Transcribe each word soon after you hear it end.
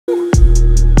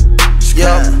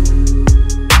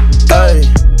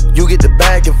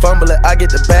bag and fumble it. I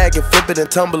get the bag and flip it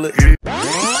and tumble it.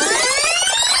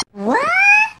 What?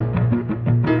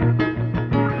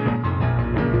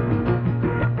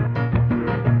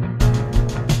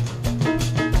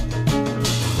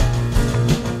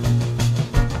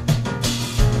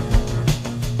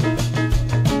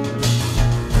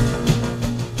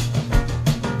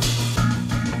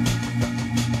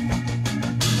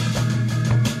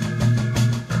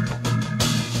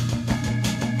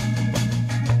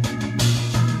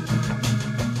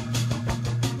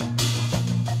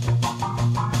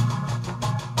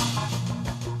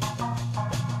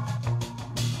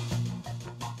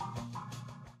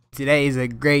 Today is a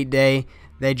great day.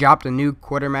 They dropped a new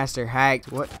quartermaster hack.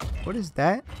 What is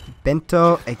that?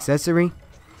 Bento accessory?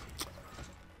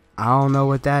 I don't know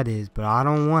what that is, but I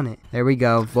don't want it. There we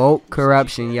go. Volt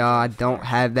corruption, y'all. I don't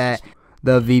have that.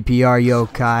 The VPR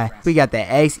yokai. We got the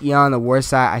XE on the war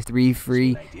side. 3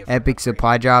 free epic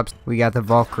supply drops. We got the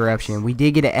Vault corruption. We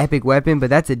did get an epic weapon,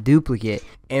 but that's a duplicate.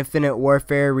 Infinite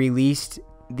Warfare released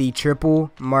the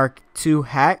triple Mark II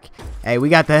hack. Hey, we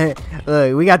got the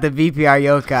VPR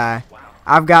yokai.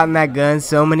 I've gotten that gun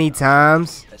so many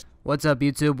times. What's up,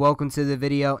 YouTube? Welcome to the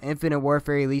video. Infinite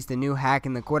Warfare released a new hack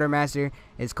in the quartermaster.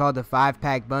 It's called the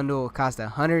 5-pack bundle. It costs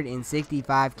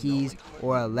 165 keys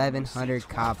or 1100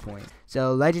 COD points.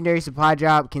 So legendary supply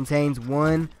drop contains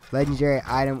 1 legendary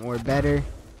item or better.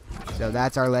 So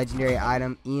that's our legendary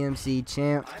item, EMC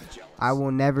champ. I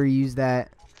will never use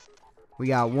that. We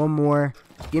got one more.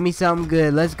 Give me something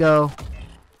good. Let's go.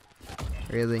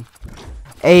 Really?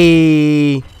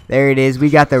 Hey, there it is.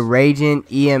 We got the Raging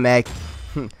EMX.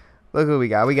 Look what we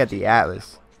got. We got the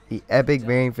Atlas. The epic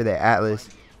variant for the Atlas.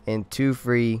 And 2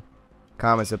 free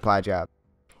common supply drops.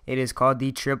 It is called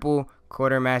the Triple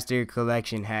Quartermaster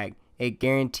Collection Hack. It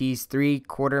guarantees 3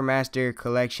 Quartermaster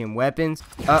Collection weapons.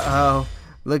 Uh-oh.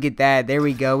 Look at that. There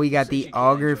we go. We got the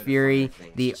Augur Fury,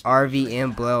 the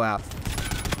RVM Blowout.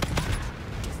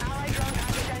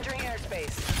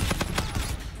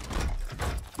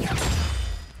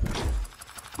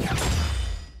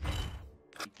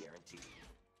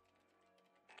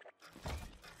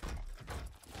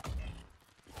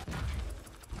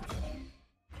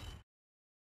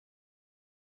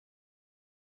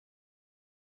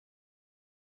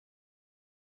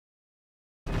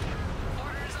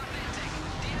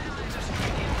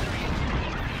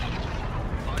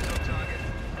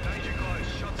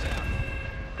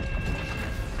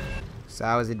 So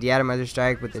I was a DE-ATOMIZER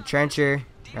strike with the trencher.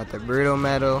 Got the brutal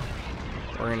metal.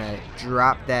 We're gonna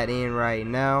drop that in right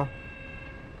now.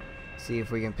 See if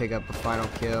we can pick up a final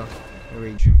kill. Here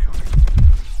we go.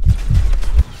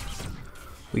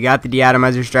 We got the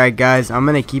DE-ATOMIZER strike, guys. I'm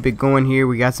gonna keep it going here.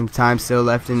 We got some time still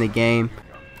left in the game.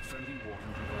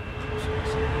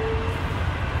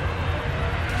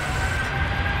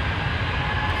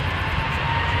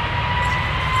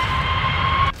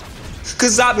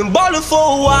 Cause I've been ballin' for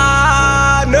a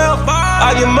while now.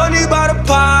 I get money by the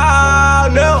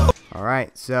pile now.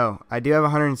 Alright, so I do have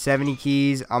 170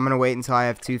 keys. I'm going to wait until I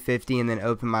have 250 and then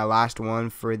open my last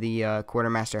one for the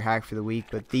quartermaster hack for the week.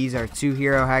 But these are 2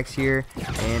 hero hacks here.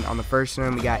 And on the first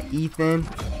one we got Ethan.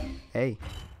 Hey.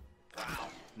 Wow,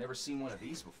 never seen one of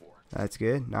these before. That's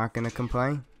good. Not going to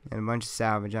complain. And a bunch of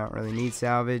salvage. I don't really need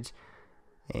salvage.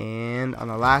 And on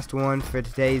the last one for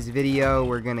today's video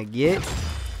we're going to get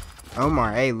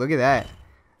Omar. Hey, look at that.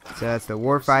 So that's the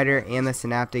Warfighter and the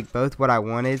Synaptic, both what I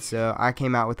wanted, so I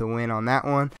came out with a win on that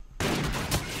one.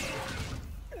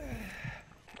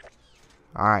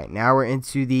 Alright, now we're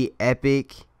into the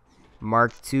epic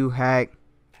Mark II hack.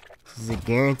 This is a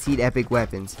guaranteed epic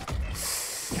weapons.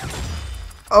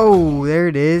 Oh, there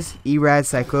it is. Erad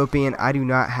Cyclopean. I do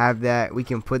not have that. We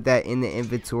can put that in the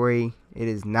inventory. It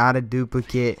is not a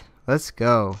duplicate. Let's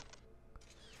go.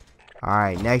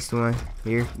 Alright, next one.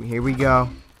 Here we go.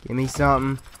 Give me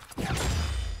something.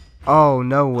 Oh,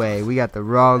 no way. We got the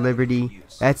Raw Liberty.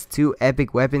 That's 2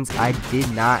 epic weapons I did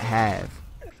not have.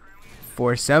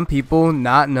 For some people,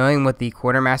 not knowing what the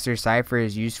Quartermaster Cipher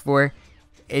is used for,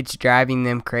 it's driving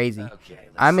them crazy.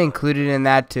 I'm included in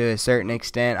that to a certain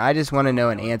extent. I just want to know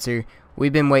an answer.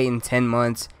 We've been waiting 10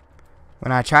 months.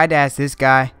 When I tried to ask this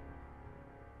guy,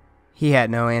 he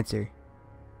had no answer.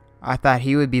 I thought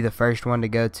he would be the first one to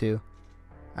go to.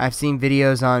 I've seen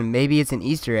videos on maybe it's an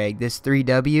Easter egg. This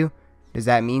 3W, does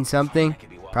that mean something?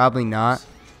 Probably not.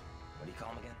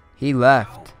 He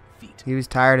left. He was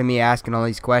tired of me asking all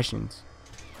these questions.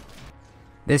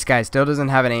 This guy still doesn't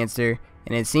have an answer,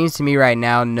 and it seems to me right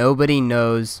now nobody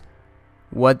knows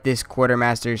what this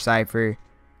Quartermaster Cipher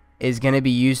is going to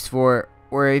be used for,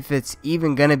 or if it's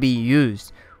even going to be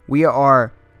used. We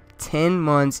are 10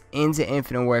 months into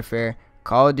Infinite Warfare.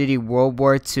 Call of Duty World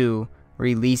War II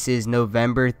releases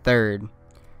November 3rd.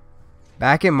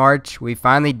 Back in March, we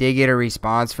finally did get a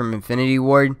response from Infinity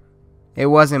Ward. It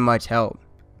wasn't much help.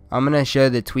 I'm going to show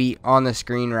the tweet on the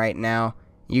screen right now.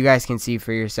 You guys can see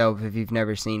for yourself if you've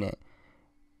never seen it.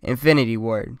 Infinity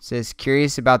Ward says,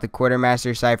 curious about the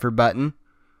Quartermaster Cipher button.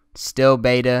 Still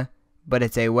beta, but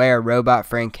it's a way a robot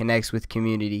friend connects with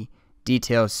community.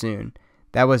 Details soon.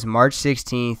 That was March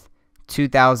 16th,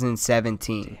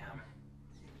 2017.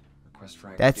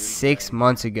 That's 6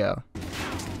 months ago.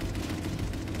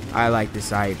 I like the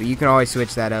site, but you can always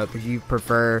switch that up if you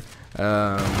prefer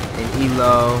an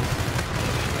ELO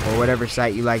or whatever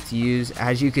site you like to use.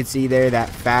 As you can see there, that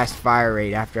fast fire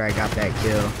rate after I got that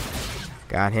kill.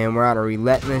 Got him. We're on a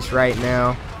relentless right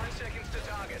now.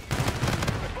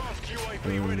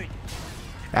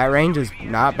 That range is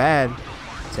not bad.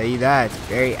 I'll tell you that. It's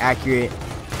very accurate.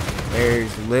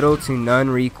 There's little to none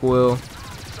recoil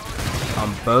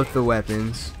on both the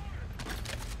weapons.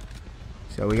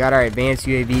 So we got our advanced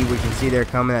UAV. We can see they're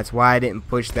coming. That's why I didn't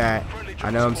push that.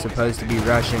 I know I'm supposed to be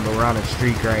rushing, but we're on a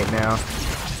streak right now.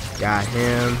 Got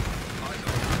him.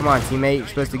 Come on, teammate. You're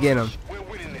supposed to get him.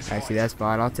 Actually, that's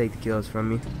fine. I'll take the kills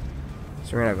from you.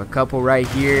 So we're going to have a couple right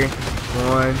here.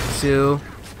 1, 2.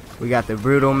 We got the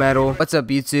brutal medal. What's up,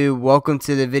 YouTube? Welcome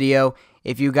to the video.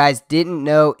 If you guys didn't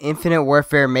know, Infinite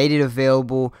Warfare made it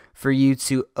available for you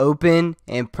to open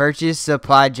and purchase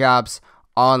supply drops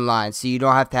online. So you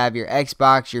don't have to have your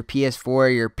Xbox, your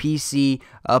PS4, your PC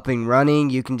up and running.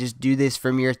 You can just do this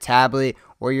from your tablet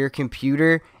or your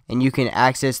computer, and you can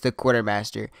access the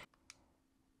Quartermaster.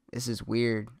 This is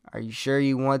weird. Are you sure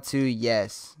you want to?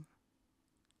 Yes.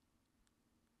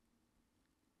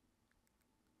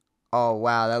 Oh,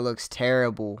 wow. That looks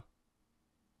terrible.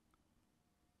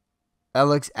 That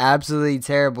looks absolutely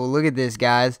terrible. Look at this,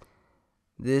 guys.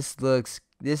 This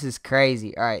is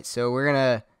crazy. Alright, so we're going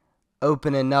to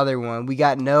open another one. We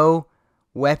got no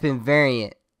weapon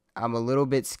variant. I'm a little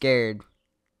bit scared.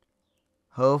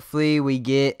 Hopefully we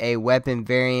get a weapon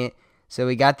variant. So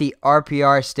we got the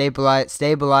RPR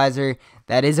stabilizer.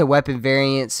 That is a weapon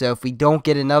variant. So if we don't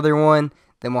get another one,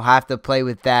 then we'll have to play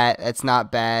with that. That's not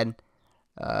bad.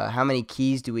 How many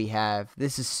keys do we have?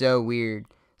 This is so weird.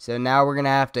 So now we're going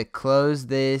to have to close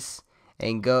this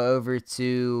and go over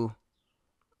to...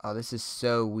 Oh, this is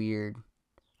so weird.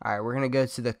 Alright, we're going to go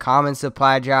to the common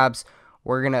supply drops.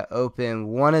 We're going to open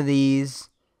one of these.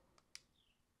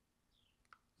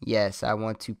 Yes, I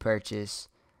want to purchase.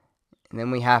 And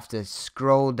then we have to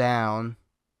scroll down.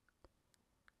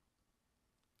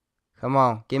 Come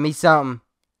on, give me something.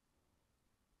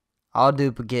 All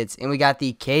duplicates. And we got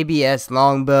the KBS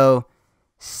longbow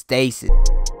stasis.